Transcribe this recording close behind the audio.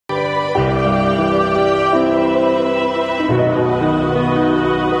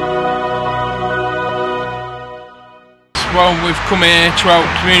well, we've come here to help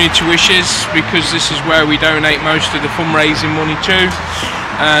Community Wishes because this is where we donate most of the fundraising money to,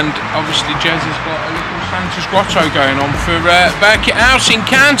 and obviously Gez has got a little Santa's Grotto going on for Birkett House in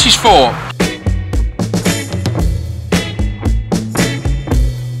Countisfort.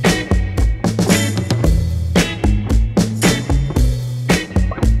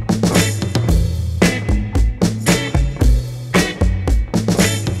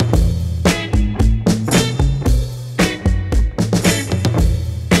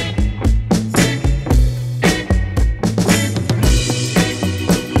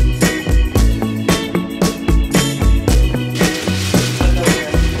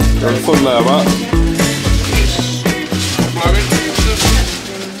 Fun there, Matt.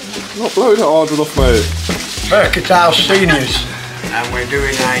 Not blowing it hard enough, mate. Birkett House Seniors, and we're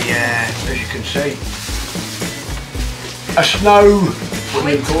doing as you can see, a snow, what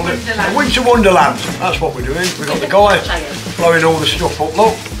do you call it? A Winter Wonderland. That's what we're doing. We've got the guy blowing all the stuff up.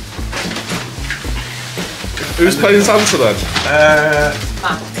 Look. Who's playing Santa then?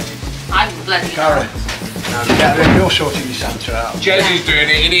 Matt. I'm bloody Karen. No, you're sorting your Santa out. Gez is doing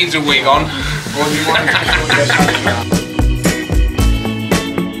it, he needs a wig on.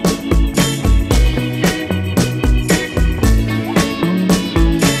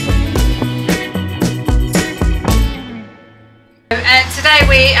 Today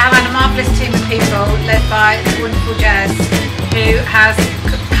we have had a marvellous team of people led by the wonderful Gez, who has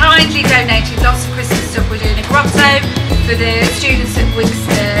kindly donated lots of Christmas stuff. We're doing a grotto for the students at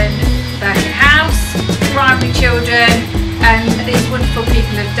Wigston Birkett House, primary children, and these wonderful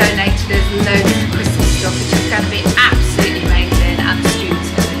people have donated us loads of Christmas stuff, which is going to be absolutely amazing, and the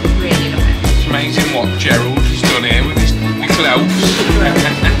students are going to really love it. It's amazing what Gerald has done here with his little elves.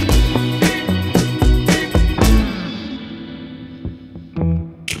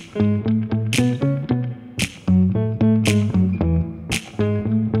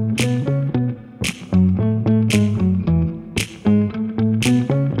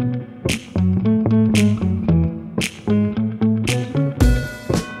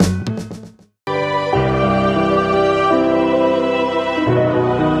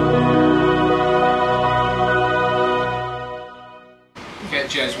 Get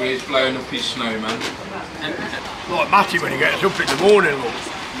Gez where he's blowing up his snowman. Like Matty when he gets up in the morning,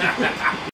 look.